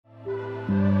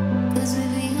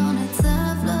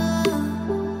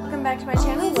to my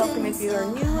channel. Welcome if you are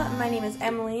new. My name is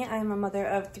Emily. I'm a mother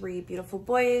of 3 beautiful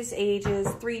boys, ages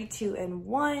 3, 2, and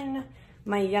 1.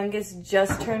 My youngest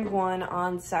just turned 1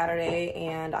 on Saturday,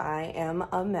 and I am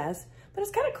a mess. But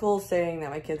it's kind of cool saying that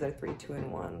my kids are 3, 2,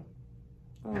 and 1.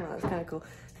 Oh, that's kind of cool.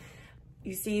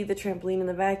 You see the trampoline in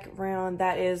the background?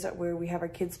 That is where we have our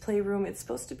kids' playroom. It's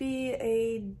supposed to be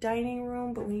a dining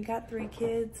room, but when you got 3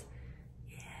 kids,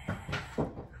 yeah,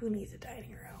 who needs a dining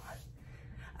room?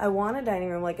 I want a dining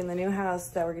room, like in the new house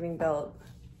that we're getting built.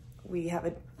 We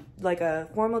have a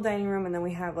formal dining room, and then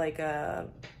we have like a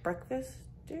breakfast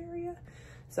area.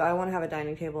 So I want to have a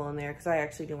dining table in there because I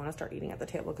actually do want to start eating at the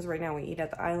table, because right now we eat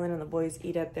at the island and the boys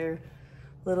eat at their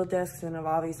little desks, and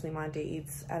obviously Monte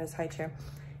eats at his high chair.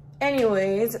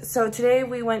 Anyways, so today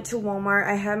we went to Walmart.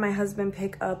 I had my husband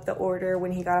pick up the order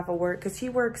when he got off of work, because he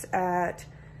works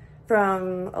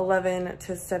from 11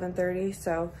 to 7:30,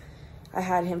 so I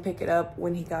had him pick it up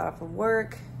when he got off of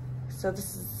work. So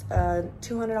this is a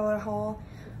 $200 haul,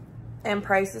 and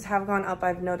prices have gone up,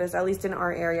 I've noticed, at least in our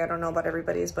area. I don't know about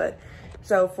everybody's, but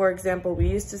so for example, we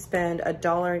used to spend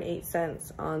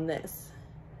 $1.08 on this,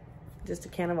 just a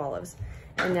can of olives,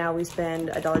 and now we spend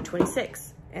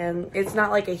 $1.26. And it's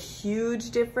not like a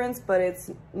huge difference, but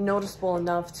it's noticeable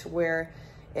enough to where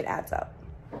it adds up,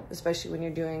 especially when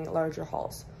you're doing larger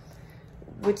hauls.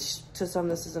 Which to some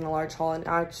this isn't a large haul, and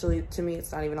actually to me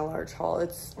it's not even a large haul.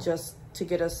 It's just to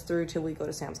get us through till we go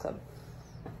to Sam's Club.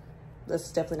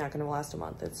 That's definitely not going to last a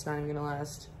month. It's not even going to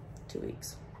last 2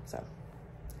 weeks. So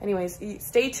anyways,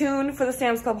 stay tuned for the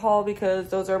Sam's Club haul, because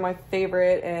those are my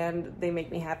favorite and they make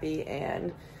me happy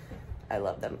and I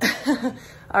love them.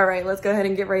 All right, let's go ahead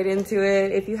and get right into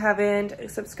it. If you haven't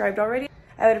subscribed already,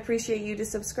 I would appreciate you to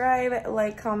subscribe,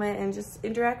 like, comment, and just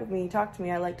interact with me, talk to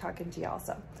me. I like talking to y'all,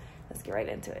 so let's get right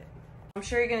into it. I'm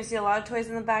sure you're gonna see a lot of toys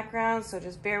in the background, so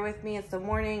just bear with me. It's the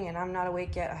morning and I'm not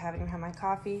awake yet. I haven't even had my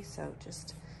coffee, so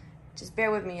just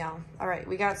bear with me, y'all. All right,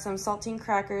 we got some saltine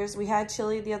crackers. We had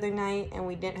chili the other night and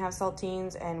we didn't have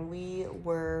saltines, and we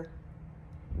were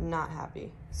not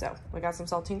happy. So we got some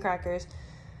saltine crackers.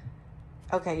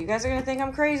 Okay, you guys are gonna think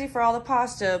I'm crazy for all the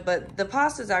pasta, but the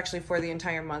pasta is actually for the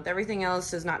entire month. Everything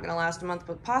else is not gonna last a month,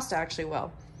 but pasta actually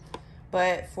will.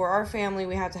 But for our family,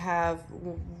 we have to have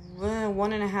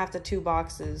 1.5 to 2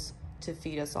 boxes to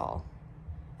feed us all.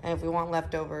 And if we want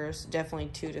leftovers, definitely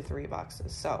 2 to 3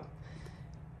 boxes. So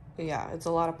yeah, it's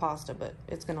a lot of pasta, but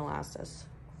it's gonna last us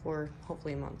for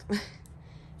hopefully a month.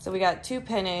 So we got 2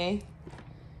 penne,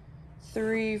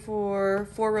 4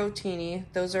 rotini.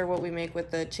 Those are what we make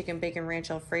with the chicken bacon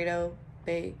ranch Alfredo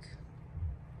bake.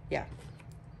 Yeah,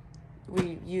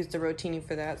 we use the rotini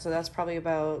for that. So that's probably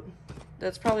about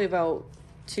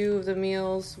 2 of the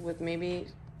meals with maybe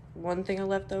 1 thing of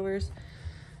leftovers.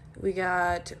 We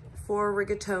got 4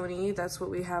 rigatoni. That's what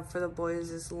we have for the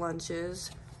boys' lunches.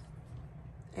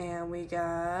 And we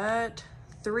got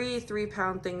 3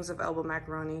 3-pound things of elbow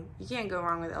macaroni. You can't go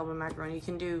wrong with elbow macaroni. You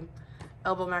can do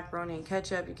elbow macaroni and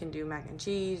ketchup. You can do mac and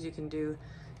cheese. You can do,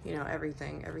 you know,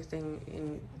 everything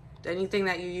in anything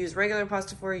that you use regular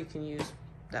pasta for, you can use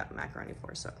that macaroni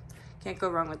for. So can't go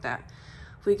wrong with that.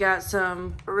 We got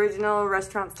some original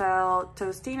restaurant style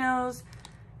Tostinos.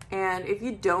 And if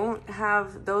you don't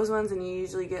have those ones and you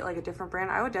usually get like a different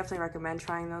brand, I would definitely recommend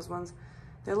trying those ones.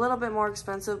 They're a little bit more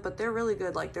expensive, but they're really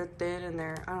good. Like, they're thin and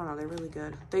they're really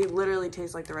good. They literally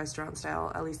taste like the restaurant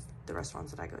style, at least the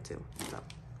restaurants that I go to. So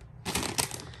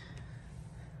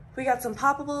we got some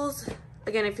Poppables.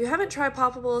 Again, if you haven't tried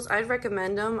Poppables, I'd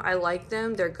recommend them. I like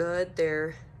them. They're good.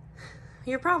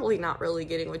 You're probably not really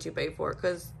getting what you pay for,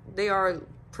 because they are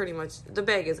pretty much, the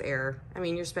bag is air. I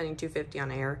mean, you're spending $2.50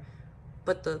 on air,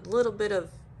 but the little bit of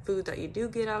food that you do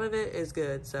get out of it is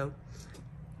good. So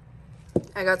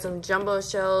I got some jumbo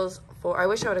shells I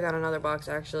wish I would have got another box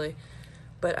actually,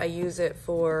 but I use it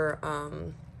for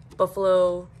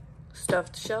buffalo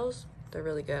stuffed shells. They're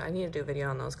really good. I need to do a video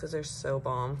on those because they're so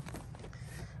bomb.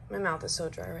 My mouth is so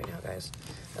dry right now, guys.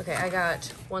 Okay, I got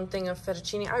 1 thing of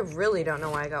fettuccine. I really don't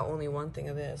know why I got only 1 thing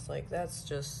of this. Like, that's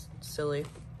just silly.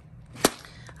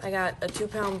 I got a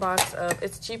 2-pound box of,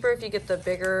 it's cheaper if you get the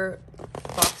bigger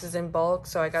boxes in bulk.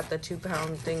 So I got the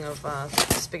 2-pound thing of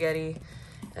spaghetti.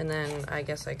 And then I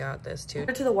guess I got this too.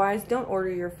 To the wise, don't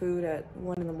order your food at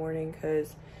 1 in the morning,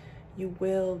 because you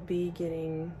will be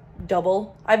getting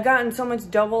double. I've gotten so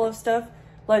much double of stuff,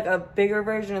 like a bigger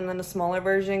version and then a smaller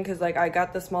version, because like I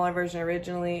got the smaller version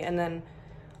originally, and then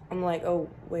I'm like, oh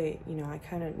wait, you know, I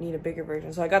kind of need a bigger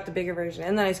version, so I got the bigger version,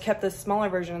 and then I kept the smaller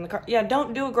version in the car. Yeah,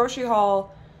 don't do a grocery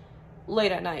haul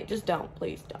late at night. Just don't,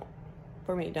 please don't.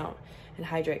 For me, don't. And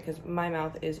hydrate, because my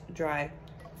mouth is dry.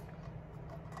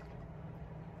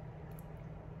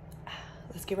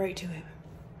 let's get right to it.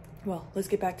 Well, let's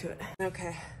get back to it.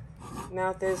 Okay,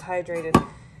 mouth is hydrated.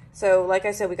 So like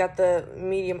I said, we got the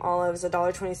medium olives,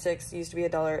 $1.26. Used to be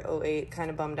 $1.08. Kind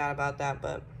of bummed out about that,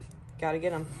 but gotta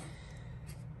get them.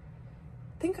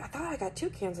 I thought I got 2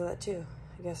 cans of that too.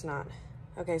 I guess not.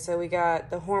 Okay, so we got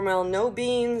the Hormel no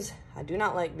beans. I do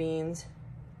not like beans.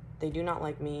 They do not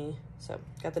like me. So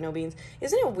got the no beans.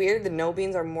 Isn't it weird the no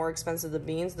beans are more expensive than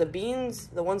beans? The beans,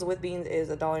 the ones with beans is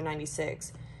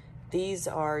 $1.96. These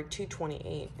are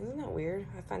 $2.28. Isn't that weird?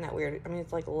 I find that weird. I mean,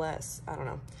 it's like less. I don't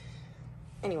know.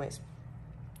 Anyways,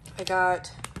 I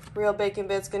got real bacon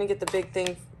bits. Gonna get the big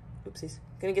thing. Oopsies.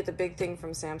 Gonna get the big thing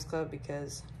from Sam's Club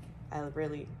because I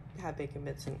really have bacon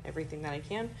bits in everything that I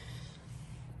can.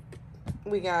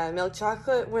 We got milk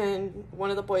chocolate when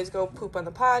one of the boys go poop on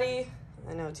the potty.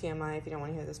 I know TMI, if you don't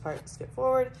want to hear this part, skip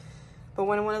forward. But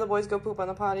when one of the boys go poop on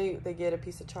the potty, they get a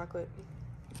piece of chocolate.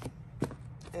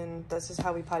 And that's just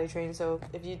how we potty train. So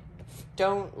if you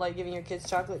don't like giving your kids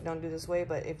chocolate, don't do this way.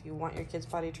 But if you want your kids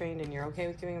potty trained and you're okay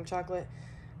with giving them chocolate,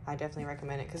 I definitely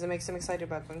recommend it because it makes them excited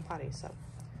about going potty. So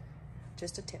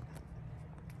just a tip.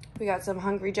 We got some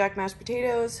Hungry Jack mashed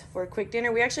potatoes for a quick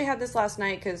dinner. We actually had this last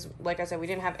night because, like I said, we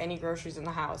didn't have any groceries in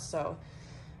the house. So,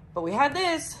 but we had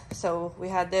this. So we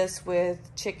had this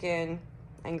with chicken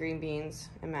and green beans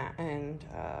and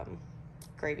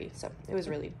gravy. So it was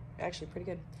really actually pretty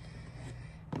good.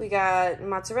 We got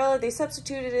mozzarella. They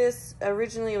substituted this.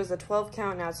 Originally it was a 12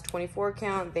 count. Now it's a 24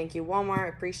 count. Thank you, Walmart.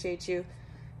 Appreciate you.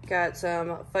 Got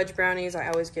some fudge brownies. I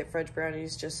always get fudge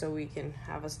brownies just so we can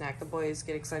have a snack. The boys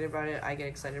get excited about it. I get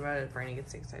excited about it. Bernie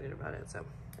gets excited about it. So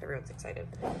everyone's excited.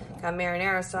 Got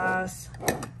marinara sauce.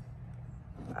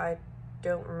 I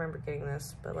don't remember getting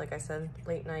this, but like I said,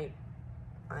 late night,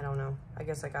 I don't know. I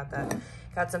guess I got that.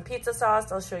 Got some pizza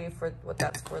sauce. I'll show you for what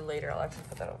that's for later. I'll actually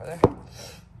put that over there.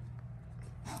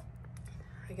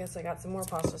 I guess I got some more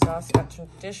pasta sauce. Got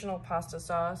traditional pasta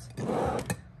sauce.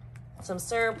 Some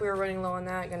syrup. We were running low on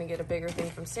that. Gonna get a bigger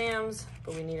thing from Sam's,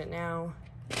 but we need it now.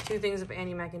 2 things of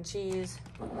Annie mac and cheese.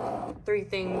 3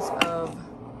 things of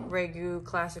Ragu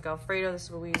classic Alfredo. This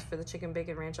is what we use for the chicken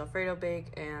bacon ranch Alfredo bake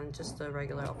and just the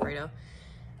regular Alfredo.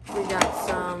 We got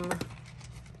some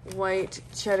white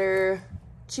cheddar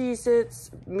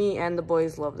Cheez-Its. Me and the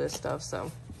boys love this stuff, so.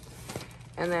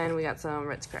 And then we got some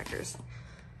Ritz crackers.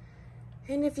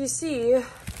 And if you see,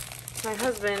 my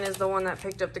husband is the one that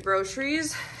picked up the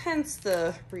groceries, hence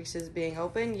the Reese's being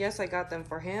open. Yes, I got them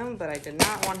for him, but I did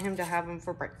not want him to have them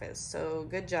for breakfast. So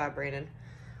good job, Brayden.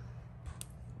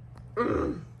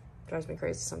 Drives me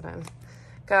crazy sometimes.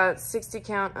 Got 60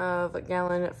 count of a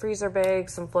gallon freezer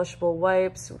bags, some flushable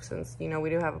wipes, since, you know, we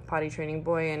do have a potty training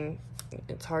boy and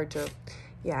it's hard to,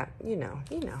 yeah, you know.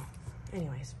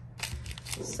 Anyways.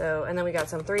 So, and then we got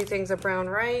some 3 things of brown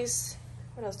rice.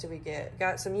 What else did we get?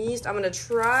 Got some yeast. I'm gonna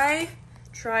try,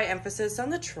 emphasis on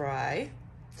the try,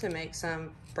 to make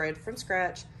some bread from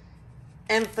scratch.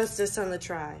 Emphasis on the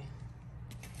try.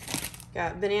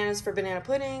 Got bananas for banana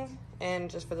pudding, and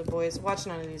just for the boys. Watch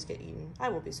none of these get eaten. I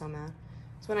will be so mad.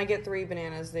 So when I get 3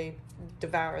 bananas, they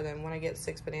devour them. When I get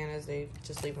 6 bananas, they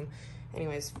just leave them.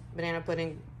 Anyways, banana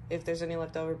pudding, if there's any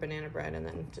leftover, banana bread, and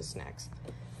then just snacks.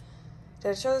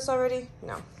 Did I show this already?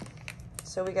 No.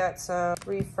 So we got some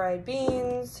refried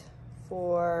beans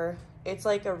for, it's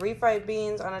like a refried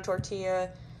beans on a tortilla,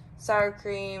 sour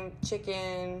cream,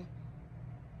 chicken,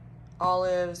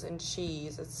 olives, and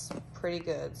cheese. It's pretty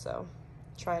good, so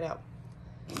try it out.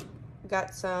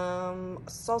 Got some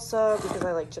salsa because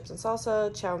I like chips and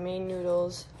salsa, chow mein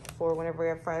noodles for whenever we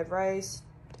have fried rice.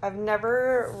 I've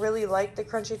never really liked the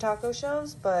crunchy taco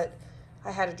shells, but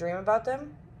I had a dream about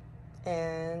them,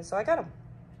 and so I got them.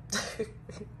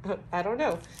 I don't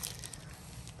know.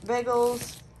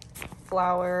 Bagels,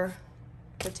 flour,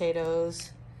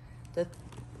 potatoes, the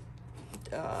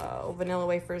vanilla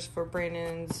wafers for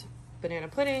Brandon's banana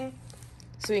pudding,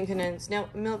 sweetened condensed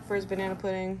milk for his banana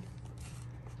pudding,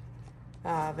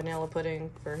 vanilla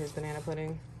pudding for his banana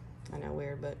pudding. I know,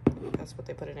 weird, but that's what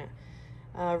they put in it.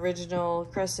 Original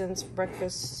Crescent's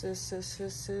breakfast.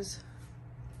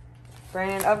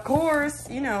 Brandon, of course,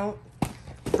 you know,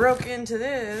 broke into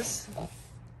this.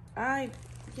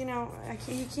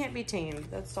 He can't be tamed.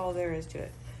 That's all there is to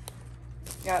it.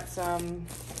 Got some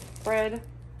bread.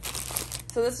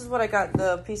 So this is what I got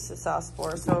the pizza sauce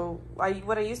for. So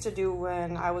what I used to do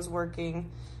when I was working,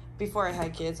 before I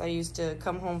had kids, I used to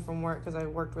come home from work because I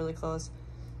worked really close,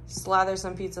 slather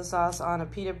some pizza sauce on a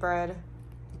pita bread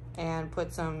and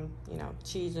put some, you know,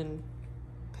 cheese and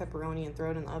pepperoni and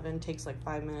throw it in the oven. Takes like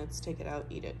 5 minutes, take it out,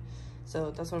 eat it.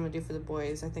 So that's what I'm gonna do for the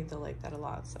boys. I think they'll like that a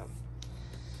lot, so.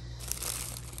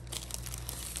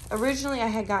 Originally, I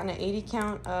had gotten an 80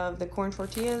 count of the corn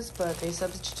tortillas, but they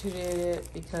substituted it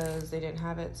because they didn't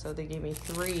have it, so they gave me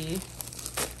 3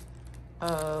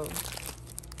 of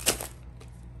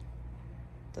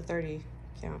the 30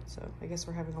 count. So I guess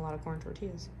we're having a lot of corn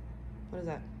tortillas. What is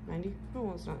that, 90? Oh,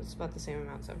 well, it's not. It's about the same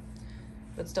amount, so.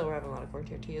 But still, we're having a lot of corn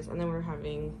tortillas. And then we're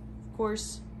having, of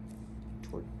course,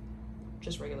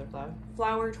 just regular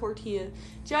flour tortilla.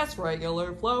 Just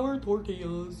regular flour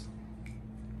tortillas.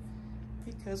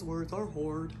 Because words are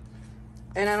hard.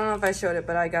 And I don't know if I showed it,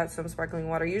 but I got some sparkling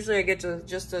water. Usually I get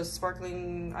just a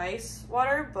sparkling ice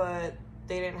water, but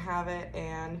they didn't have it.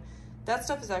 And that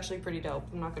stuff is actually pretty dope.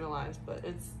 I'm not going to lie. But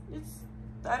it's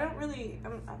I don't really,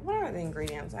 what are the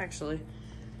ingredients, actually?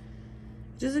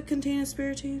 Does it contain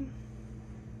aspartame?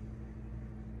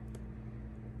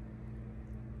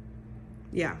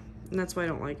 Yeah, and that's why I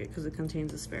don't like it, because it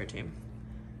contains aspartame.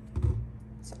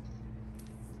 So,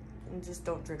 and just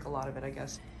don't drink a lot of it, I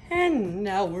guess. And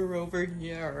now we're over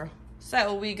here.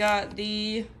 So we got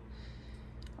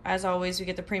as always, we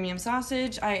get the premium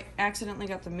sausage. I accidentally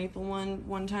got the maple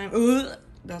one time. Ugh.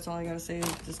 That's all I gotta say.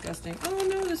 It's disgusting. Oh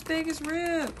no, this bag is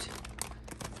ripped.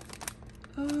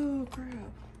 Oh crap.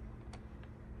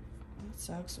 That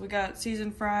sucks. We got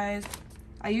seasoned fries.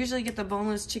 I usually get the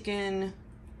boneless chicken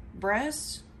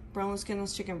breast,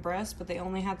 skinless chicken breast, but they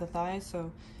only had the thighs,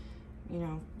 so you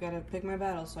know, gotta pick my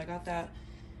battle. So I got that.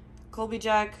 Colby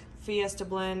Jack Fiesta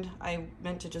blend. I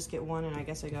meant to just get one, and I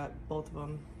guess I got both of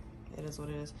them. It is what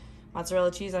it is.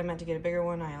 Mozzarella cheese, I meant to get a bigger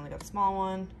one. I only got the small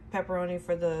one. Pepperoni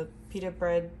for the pita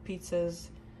bread pizzas.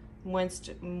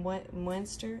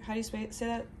 Muenster? How do you say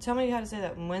that? Tell me how to say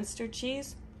that. Muenster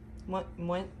cheese?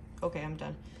 Okay, I'm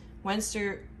done.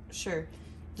 Muenster, sure.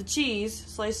 The cheese,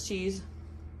 sliced cheese.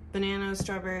 Banana,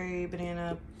 strawberry,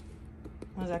 banana.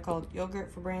 What is that called?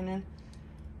 Yogurt for Brandon.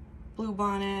 Blue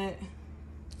Bonnet.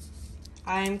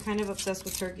 I'm kind of obsessed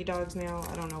with turkey dogs now.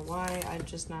 I don't know why. I'm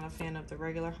just not a fan of the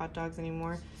regular hot dogs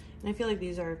anymore. And I feel like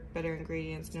these are better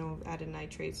ingredients, no added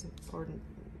nitrates or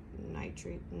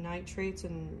nitrates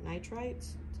and nitrites.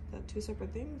 Is that 2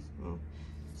 separate things? Oh,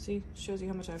 see, shows you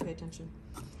how much I pay attention.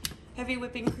 Heavy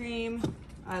whipping cream.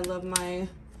 I love my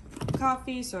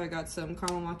coffee, so I got some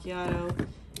caramel macchiato.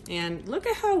 And look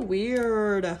at how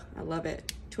weird. I love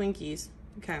it. Twinkies.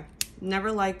 Okay.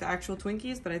 Never liked the actual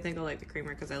Twinkies, but I think I like the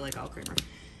creamer because I like all creamer.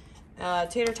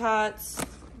 Tater tots.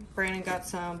 Brandon got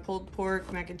some pulled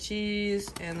pork, mac and cheese,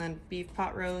 and then beef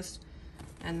pot roast.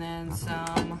 And then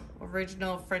some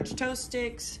original French toast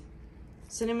sticks.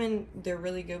 Cinnamon, they're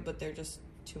really good, but they're just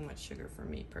too much sugar for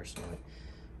me personally.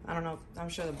 I don't know. I'm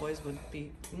sure the boys would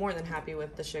be more than happy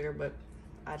with the sugar, but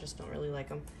I just don't really like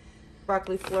them.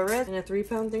 Broccoli florets and a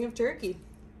 3-pound thing of turkey.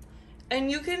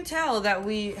 And you can tell that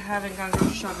we haven't gone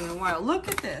grocery shopping in a while. Look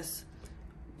at this.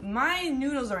 My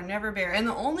noodles are never bare. And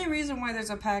the only reason why there's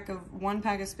one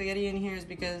pack of spaghetti in here is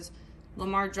because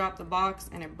Lamar dropped the box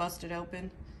and it busted open.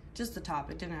 Just the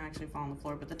top. It didn't actually fall on the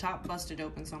floor, but the top busted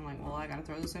open. So I'm like, well, I gotta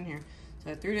throw this in here.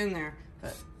 So I threw it in there.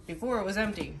 But before it was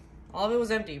empty. All of it was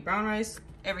empty. Brown rice,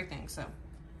 everything. So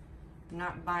I'm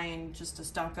not buying just to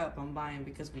stock up. I'm buying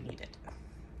because we need it.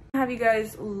 Have you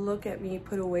guys look at me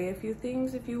put away a few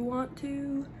things if you want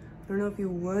to. I don't know if you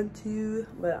want to,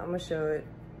 but I'm gonna show it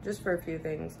just for a few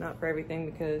things, not for everything,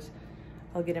 because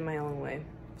I'll get in my own way.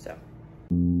 So.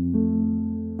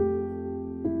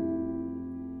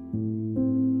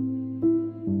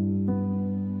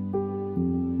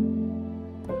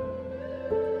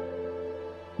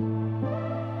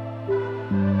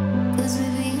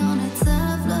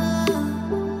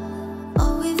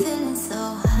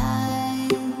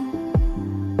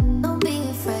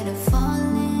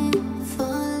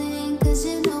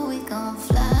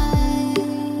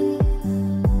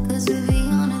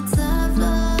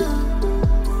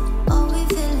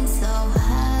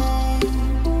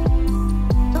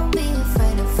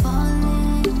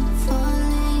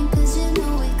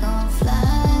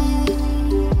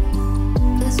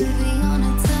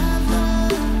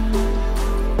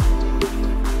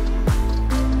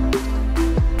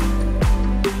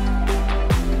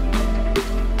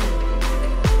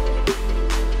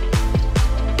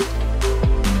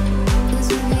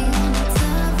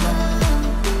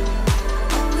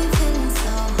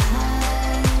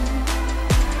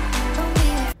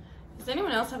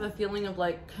 Have a feeling of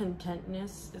like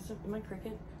contentness. Am I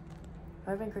cricket?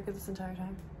 Have I been cricket this entire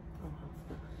time? Oh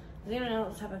well. Does anyone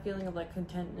else have a feeling of like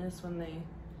contentness when they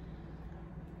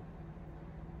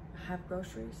have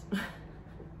groceries?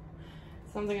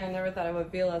 Something I never thought I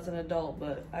would feel as an adult,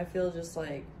 but I feel just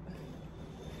like,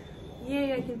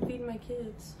 yay, I can feed my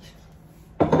kids.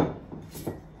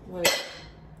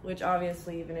 Which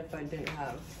obviously, even if I didn't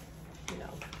have you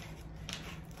know,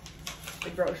 the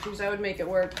groceries, I would make it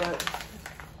work, but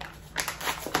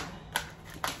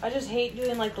I just hate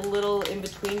doing like the little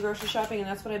in-between grocery shopping, and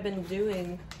that's what I've been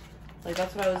doing. Like,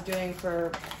 that's what I was doing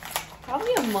for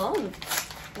probably a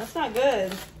month. That's not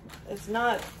good. It's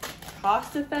not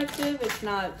cost effective. It's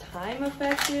not time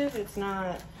effective. It's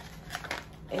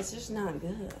just not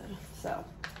good. So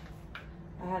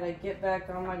I had to get back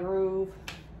on my groove,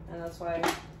 and that's why,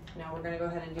 you know, we're gonna go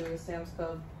ahead and do a Sam's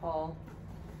Club haul.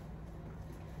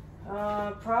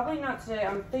 Probably not today.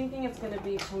 I'm thinking it's gonna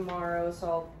be tomorrow, so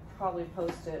I'll probably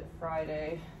post it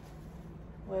Friday.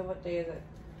 Wait, what day is it?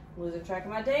 I'm losing track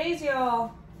of my days,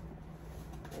 y'all.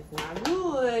 It's not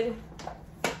good.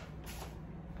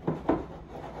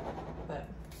 But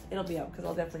it'll be up because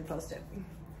I'll definitely post it.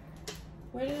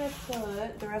 Where did I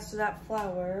put the rest of that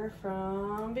flour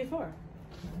from before?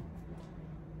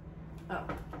 Oh.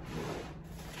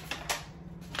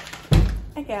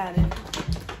 I got it.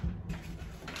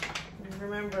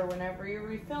 Remember, whenever you're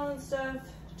refilling stuff,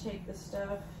 take the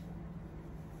stuff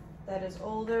that is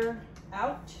older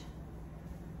out.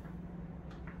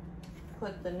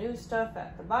 Put the new stuff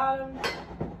at the bottom,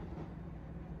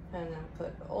 and then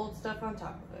put the old stuff on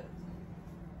top of it,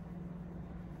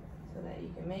 so that you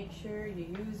can make sure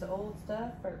you use the old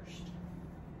stuff first.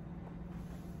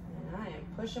 And I am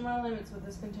pushing my limits with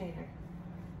this container.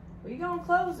 We gonna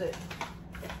close it.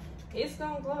 It's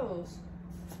gonna close.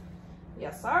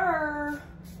 Yes, sir.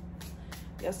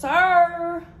 Yes,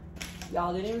 sir.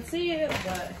 Y'all didn't even see it,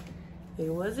 but it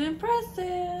was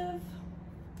impressive.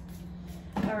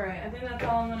 All right, I think that's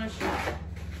all I'm gonna show.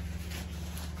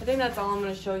 I think that's all I'm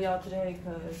gonna show y'all today,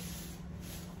 because,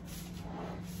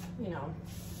 you know,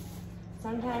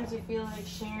 sometimes you feel like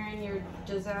sharing your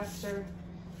disaster.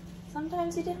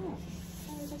 Sometimes you don't.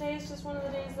 And today is just one of the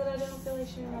days that I don't feel like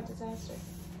sharing my disaster.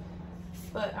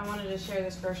 But I wanted to share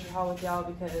this grocery haul with y'all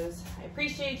because I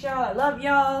appreciate y'all. I love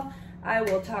y'all. I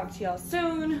will talk to y'all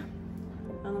soon.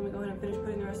 Now let me go ahead and finish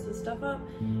putting the rest of the stuff up,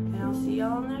 and I'll see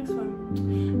y'all on the next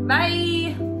one.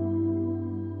 Bye.